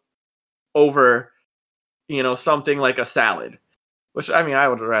pizza over, something like a salad, which, I mean, I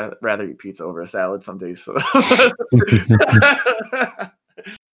would rather eat pizza over a salad some days. So.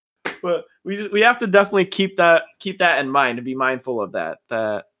 But we have to definitely keep that in mind, and be mindful of that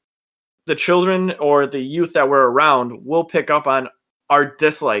the children or the youth that we're around will pick up on our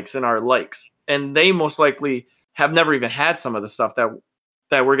dislikes and our likes, and they most likely have never even had some of the stuff that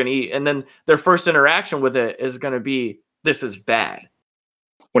we're going to eat, and then their first interaction with it is going to be, this is bad.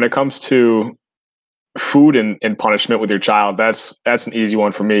 When it comes to food and punishment with your child, that's an easy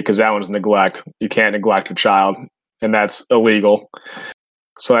one for me, because that one's neglect. You can't neglect your child, and that's illegal.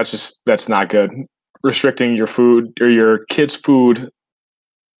 So that's not good. Restricting your food or your kid's food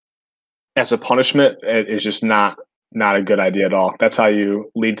as a punishment is just not a good idea at all. That's how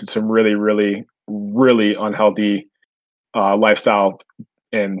you lead to some really, really, really unhealthy lifestyle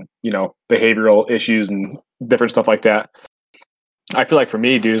and, behavioral issues and different stuff like that. I feel like for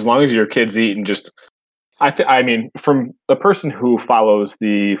me, dude, as long as your kid's eating I mean, from the person who follows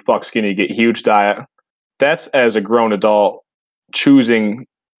the fuck skinny, get huge diet, that's as a grown adult choosing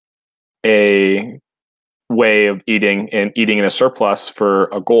a way of eating and eating in a surplus for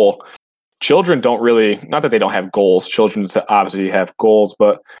a goal. Children don't really, not that they don't have goals, children obviously have goals,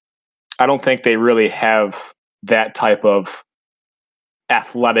 but I don't think they really have that type of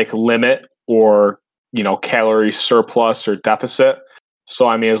athletic limit or, calorie surplus or deficit. So,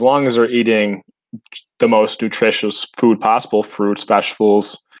 I mean, as long as they're eating the most nutritious food possible, fruits,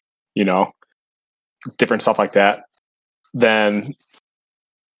 vegetables, different stuff like that, then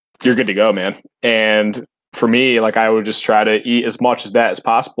you're good to go, man. And for me, like, I would just try to eat as much of that as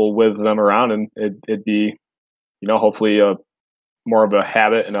possible with them around, and it'd be, hopefully more of a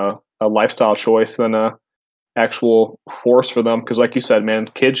habit and a lifestyle choice than a actual force for them. Because like you said, man,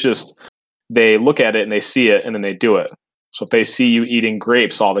 kids they look at it and they see it and then they do it. So if they see you eating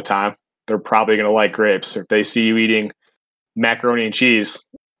grapes all the time, they're probably going to like grapes. Or if they see you eating macaroni and cheese,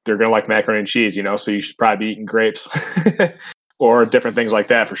 they're going to like macaroni and cheese, so you should probably be eating grapes or different things like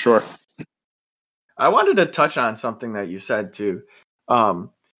that for sure. I wanted to touch on something that you said too.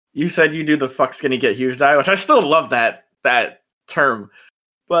 You said you do the fuck skinny get huge diet, which I still love that term.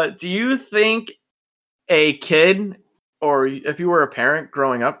 But do you think a kid, or if you were a parent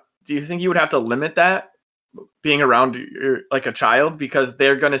growing up, do you think you would have to limit that being around like a child, because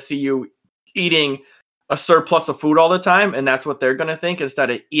they're going to see you eating a surplus of food all the time, and that's what they're going to think. Instead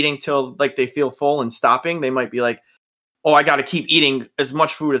of eating till like they feel full and stopping, they might be like, oh, I got to keep eating as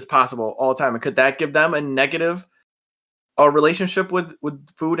much food as possible all the time. And could that give them a negative relationship with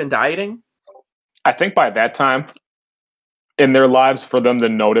food and dieting? I think by that time in their lives, for them to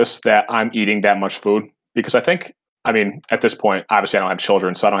notice that I'm eating that much food, because I mean, at this point, obviously I don't have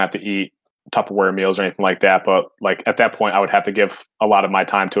children, so I don't have to eat Tupperware meals or anything like that. But like at that point, I would have to give a lot of my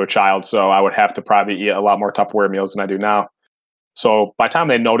time to a child. So I would have to probably eat a lot more Tupperware meals than I do now. So by the time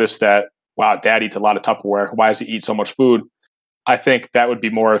they notice that, wow, dad eats a lot of Tupperware, why does he eat so much food? I think that would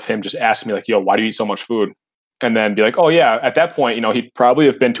be more of him just asking me like, yo, why do you eat so much food? And then be like, oh yeah, at that point, you know, he'd probably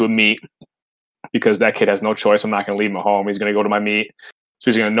have been to a meet, because that kid has no choice. I'm not going to leave him at home. He's going to go to my meet. So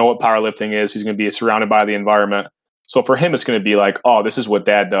he's going to know what powerlifting is. He's going to be surrounded by the environment. So for him, it's going to be like, oh, this is what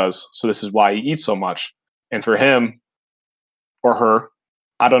dad does. So this is why he eats so much. And for him or her,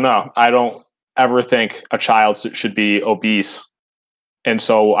 I don't know. I don't ever think a child should be obese. And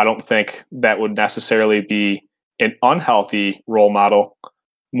so I don't think that would necessarily be an unhealthy role model,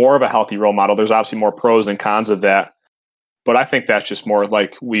 more of a healthy role model. There's obviously more pros and cons of that. But I think that's just more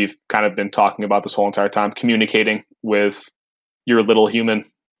like we've kind of been talking about this whole entire time, communicating with your little human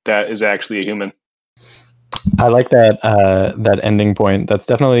that is actually a human. I like that ending point. That's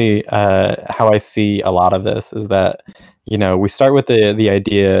definitely how I see a lot of this, is that, you know, we start with the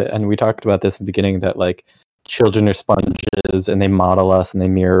idea, and we talked about this at the beginning, that like children are sponges and they model us and they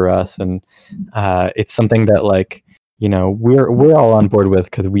mirror us, and it's something that, like, you know, we're all on board with,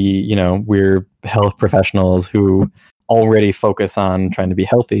 because we're health professionals who already focus on trying to be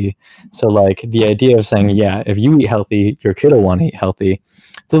healthy. So like the idea of saying, yeah, if you eat healthy, your kid will want to eat healthy,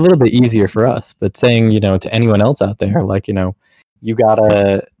 it's a little bit easier for us. But saying, you know, to anyone else out there, like, you know, you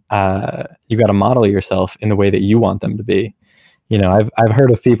gotta model yourself in the way that you want them to be. You know, I've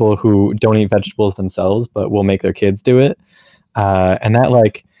heard of people who don't eat vegetables themselves, but will make their kids do it. And that,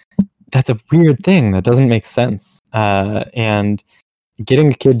 like, that's a weird thing that doesn't make sense. And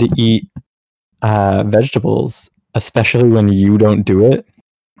getting a kid to eat vegetables, especially when you don't do it,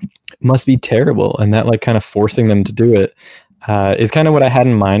 must be terrible. And that, like, kind of forcing them to do it is kind of what I had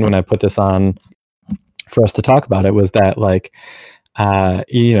in mind when I put this on for us to talk about it, was that, like,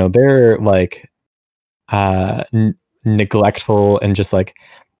 you know, they're like neglectful and just like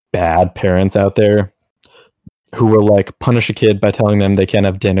bad parents out there who will like punish a kid by telling them they can't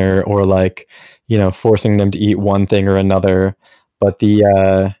have dinner, or like, you know, forcing them to eat one thing or another. But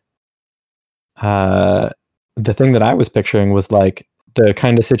the thing that I was picturing was like the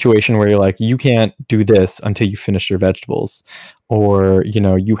kind of situation where you're like, you can't do this until you finish your vegetables, or, you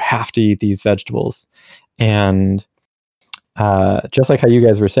know, you have to eat these vegetables. And just like how you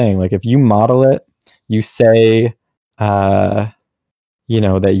guys were saying, like, if you model it, you say, you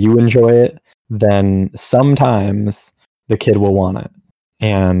know, that you enjoy it, then sometimes the kid will want it.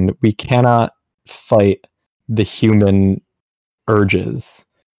 And we cannot fight the human urges,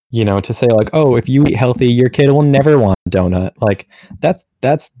 you know, to say like, oh, if you eat healthy, your kid will never want a donut. Like, that's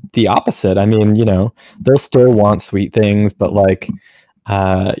the opposite. I mean, you know, they'll still want sweet things, but like,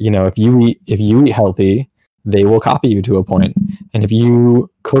 you know, if you eat healthy, they will copy you to a point. And if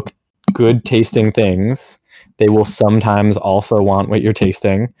you cook good tasting things, they will sometimes also want what you're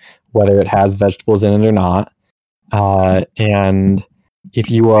tasting, whether it has vegetables in it or not. And if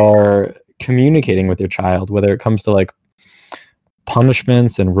you are communicating with your child, whether it comes to like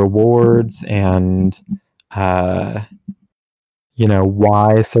punishments and rewards and, you know,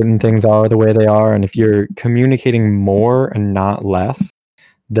 why certain things are the way they are, and if you're communicating more and not less,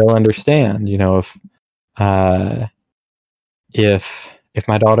 they'll understand. You know, if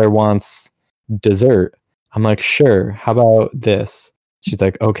my daughter wants dessert, I'm like, sure, how about this? She's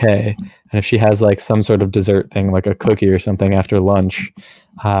like, okay. And if she has like some sort of dessert thing, like a cookie or something after lunch,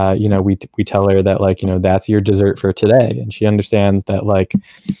 you know, we tell her that, like, you know, that's your dessert for today. And she understands that, like,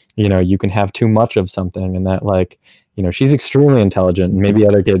 you know, you can have too much of something, and that, like, you know, she's extremely intelligent, and maybe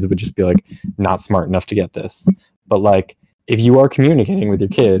other kids would just be like not smart enough to get this. But like, if you are communicating with your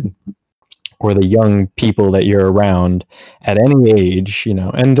kid or the young people that you're around at any age, you know,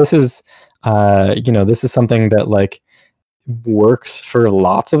 and this is, you know, this is something that like works for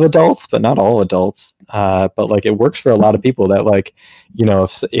lots of adults, but not all adults. But like, it works for a lot of people that, like, you know,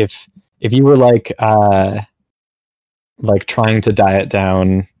 if you were like trying to diet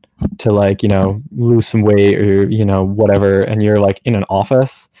down to, like, you know, lose some weight or, you know, whatever, and you're like in an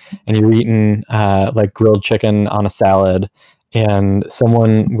office and you're eating like grilled chicken on a salad, and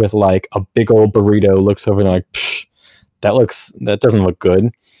someone with like a big old burrito looks over and they're like, that doesn't look good.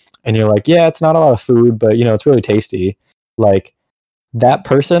 and you're like, yeah, it's not a lot of food, but it's really tasty. Like, that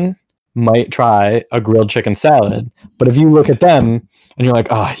person might try a grilled chicken salad, but if you look at them and you're like,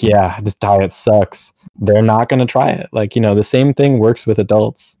 oh yeah, this diet sucks, they're not going to try it. Like, the same thing works with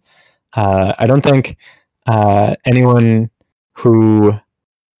adults. I don't think anyone who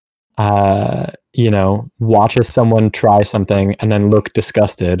watches someone try something and then look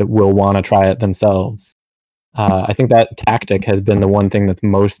disgusted will want to try it themselves. I think that tactic has been the one thing that's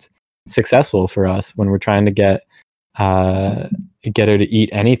most successful for us when we're trying to get her to eat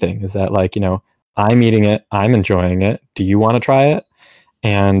anything, is that, like, I'm eating it, I'm enjoying it, do you want to try it?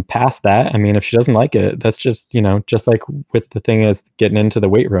 And past that, I mean, if she doesn't like it, that's just just like with the thing is getting into the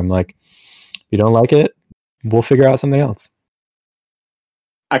weight room, like, if you don't like it, we'll figure out something else.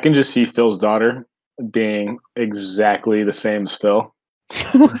 I can just see Phil's daughter being exactly the same as Phil.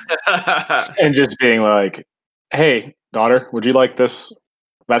 And just being like, hey, daughter, would you like this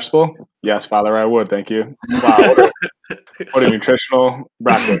vegetable? Yes, father, I would. Thank you. Wow, what a nutritional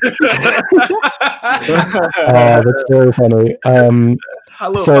broccoli. That's very funny. Hello,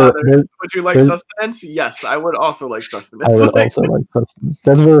 father. Would you like sustenance? Yes, I would also like sustenance. I would also like sustenance.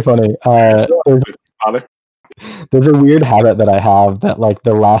 That's very funny. Father. There's a weird habit that I have that, like,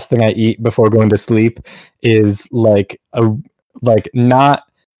 the last thing I eat before going to sleep is not a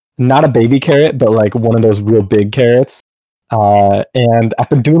baby carrot, but like one of those real big carrots. And I've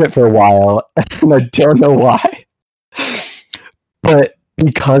been doing it for a while, and I don't know why. But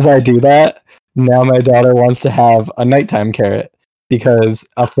because I do that, now my daughter wants to have a nighttime carrot, because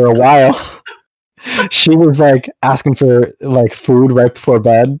for a while she was like asking for like food right before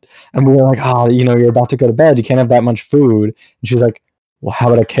bed, and we were like, oh, you're about to go to bed, you can't have that much food. And she's like, well,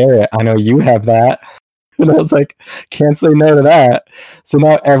 how about a carrot? I know you have that. And I was like, can't say no to that. So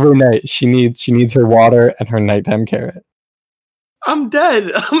now every night she needs her water and her nighttime carrot. I'm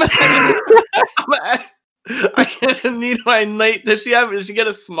dead. I need my night. Does she get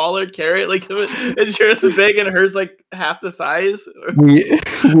a smaller carrot? Like, is yours big and hers like half the size? We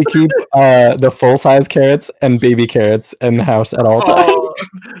keep the full size carrots and baby carrots in the house at all times.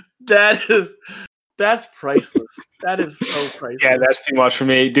 That's priceless. That is so priceless. Yeah, that's too much for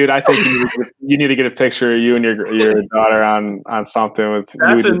me, dude. I think you need to get a picture of you and your daughter on something with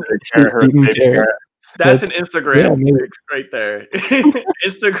that's you. That's an Instagram right there.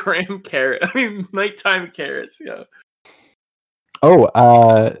 Instagram carrot. I mean, nighttime carrots. Yeah.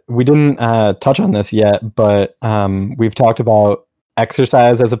 Oh, we didn't touch on this yet, but we've talked about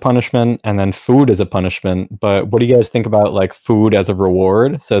exercise as a punishment and then food as a punishment. But what do you guys think about, like, food as a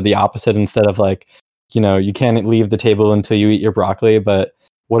reward? So the opposite, instead of like, you can't leave the table until you eat your broccoli. But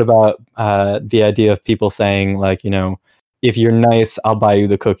what about the idea of people saying, like, if you're nice, I'll buy you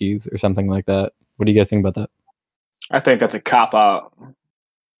the cookies or something like that? What do you guys think about that? I think that's a cop out.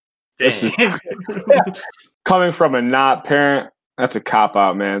 This is coming from a not parent. That's a cop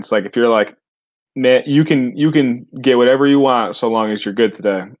out, man. It's like, if you're like, man, you can get whatever you want so long as you're good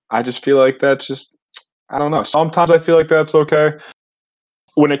today. I just feel like that's just, I don't know. Sometimes I feel like that's okay.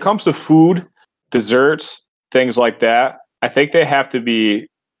 When it comes to food, desserts, things like that, I think they have to be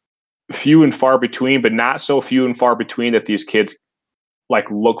few and far between, but not so few and far between that these kids like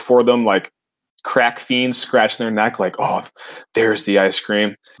look for them, like crack fiends scratching their neck, like, oh, there's the ice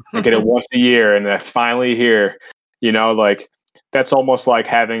cream. I get it once a year and that's finally here. Like, that's almost like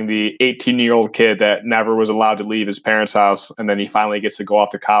having the 18-year-old kid that never was allowed to leave his parents' house, and then he finally gets to go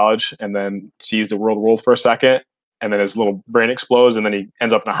off to college and then sees the world for a second, and then his little brain explodes, and then he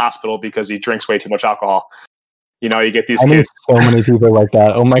ends up in a hospital because he drinks way too much alcohol. You get these kids. So many people like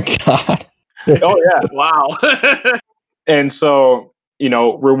that. Oh my God. Oh yeah. Wow. And so,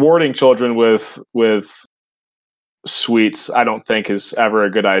 rewarding children with sweets, I don't think is ever a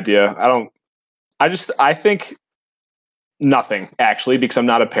good idea. I think nothing, actually, because I'm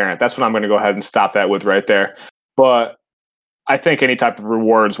not a parent. That's what I'm going to go ahead and stop that with right there. But I think any type of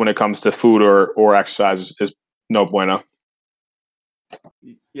rewards when it comes to food or exercise is no bueno.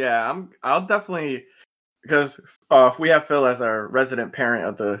 Yeah, I'll definitely, because if we have Phil as our resident parent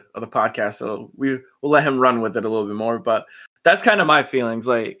of the podcast, so we'll let him run with it a little bit more. But that's kind of my feelings.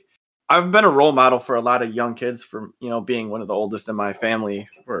 Like, I've been a role model for a lot of young kids, from being one of the oldest in my family,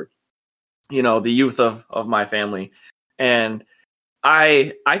 for the youth of my family. And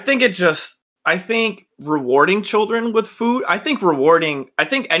I think rewarding children with food, I think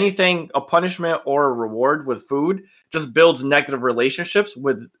anything, a punishment or a reward with food, just builds negative relationships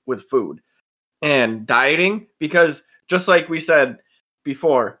with food and dieting. Because just like we said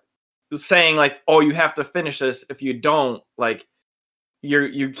before, saying like, oh, you have to finish this, if you don't, like,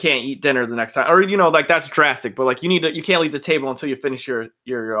 you can't eat dinner the next time, or like that's drastic, but like you can't leave the table until you finish your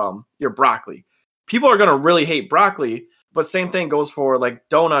broccoli. People are gonna really hate broccoli, but same thing goes for like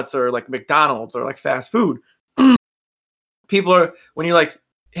donuts or like McDonald's or like fast food. People are, when you're like,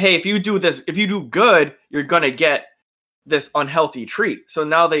 hey, if you do good, you're gonna get this unhealthy treat. So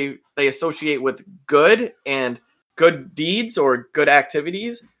now they associate with good and good deeds or good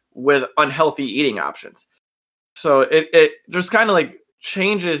activities with unhealthy eating options. So it just kind of like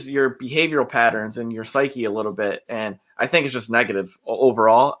changes your behavioral patterns and your psyche a little bit, and I think it's just negative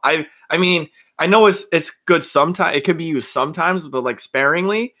overall. I mean, I know it's good sometimes, it could be used sometimes, but like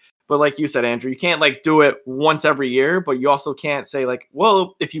sparingly. But like you said, Andrew, you can't like do it once every year, but you also can't say like,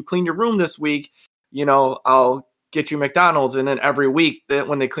 well, if you clean your room this week, I'll get you McDonald's, and then every week that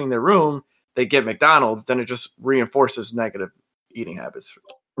when they clean their room, they get McDonald's. Then it just reinforces negative eating habits.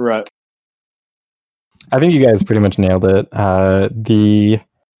 Right. I think you guys pretty much nailed it. The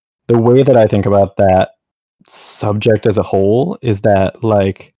way that I think about that subject as a whole is that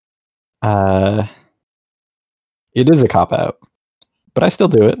like it is a cop-out, but I still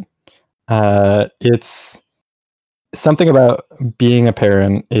do it. It's something about being a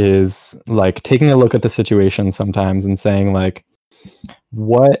parent is like taking a look at the situation sometimes and saying like,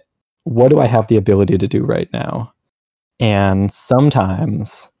 what do I have the ability to do right now? And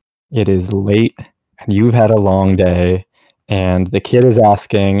sometimes it is late and you've had a long day and the kid is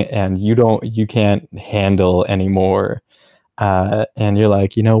asking and you can't handle anymore. And you're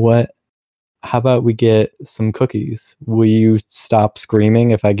like, you know what? How about we get some cookies? Will you stop screaming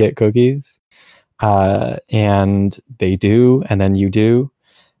if I get cookies? And they do, and then you do.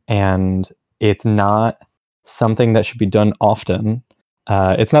 And it's not something that should be done often.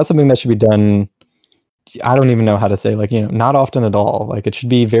 It's not something that should be done, I don't even know how to say, like, not often at all. Like, it should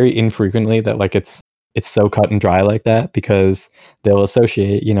be very infrequently that, like, it's so cut and dry like that, because they'll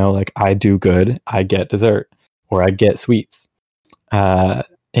associate, like, I do good, I get dessert, or I get sweets.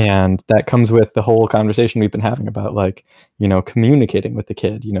 And that comes with the whole conversation we've been having about like, communicating with the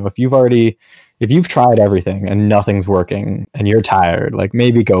kid. If you've tried everything and nothing's working and you're tired, like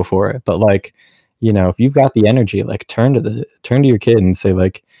maybe go for it. But like, if you've got the energy, like turn to your kid and say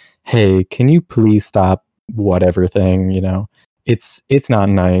like, hey, can you please stop whatever thing, it's not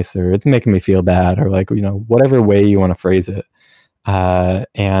nice, or it's making me feel bad, or like, whatever way you want to phrase it.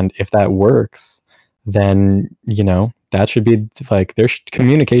 And if that works, then, that should be like,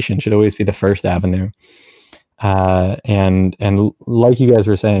 communication should always be the first avenue. And like you guys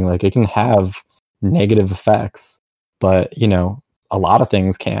were saying, like it can have negative effects, but a lot of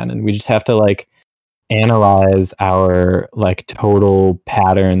things can, and we just have to like analyze our like total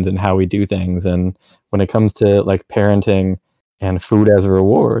patterns and how we do things. And when it comes to like parenting and food as a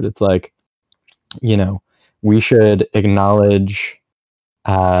reward, it's like, we should acknowledge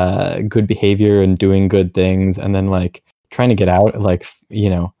good behavior and doing good things, and then like trying to get out, like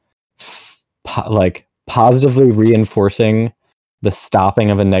like positively reinforcing the stopping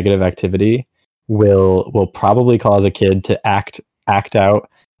of a negative activity will probably cause a kid to act out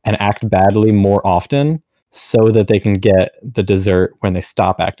and act badly more often, so that they can get the dessert when they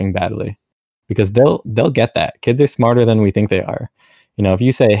stop acting badly, because they'll get that. Kids are smarter than we think they are. If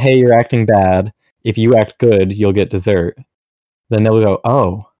you say, hey, you're acting bad, if you act good, you'll get dessert, then they'll go,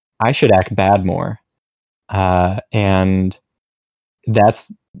 oh, I should act bad more. And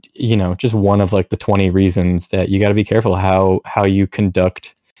that's, just one of like the 20 reasons that you got to be careful how you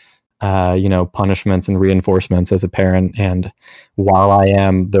conduct, punishments and reinforcements as a parent. And while I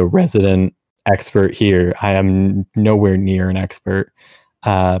am the resident expert here, I am nowhere near an expert.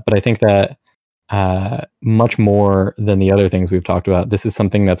 But I think that much more than the other things we've talked about, this is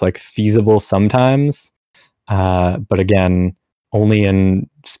something that's like feasible sometimes. But again, only in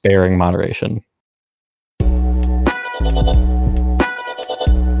sparing moderation.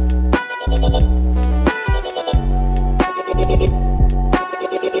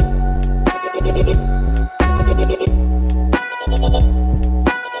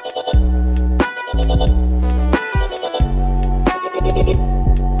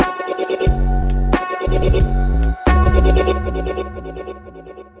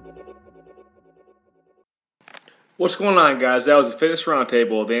 What's going on, guys? That was the Fitness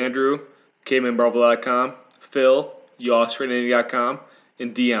Roundtable with Andrew, CavemanBarbell.com, Phil, YossTraining.com,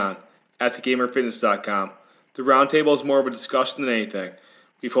 and Dion at TheGamerFitness.com. The Roundtable is more of a discussion than anything.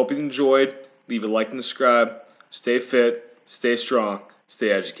 We hope you enjoyed. Leave a like and subscribe. Stay fit, stay strong, stay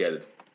educated.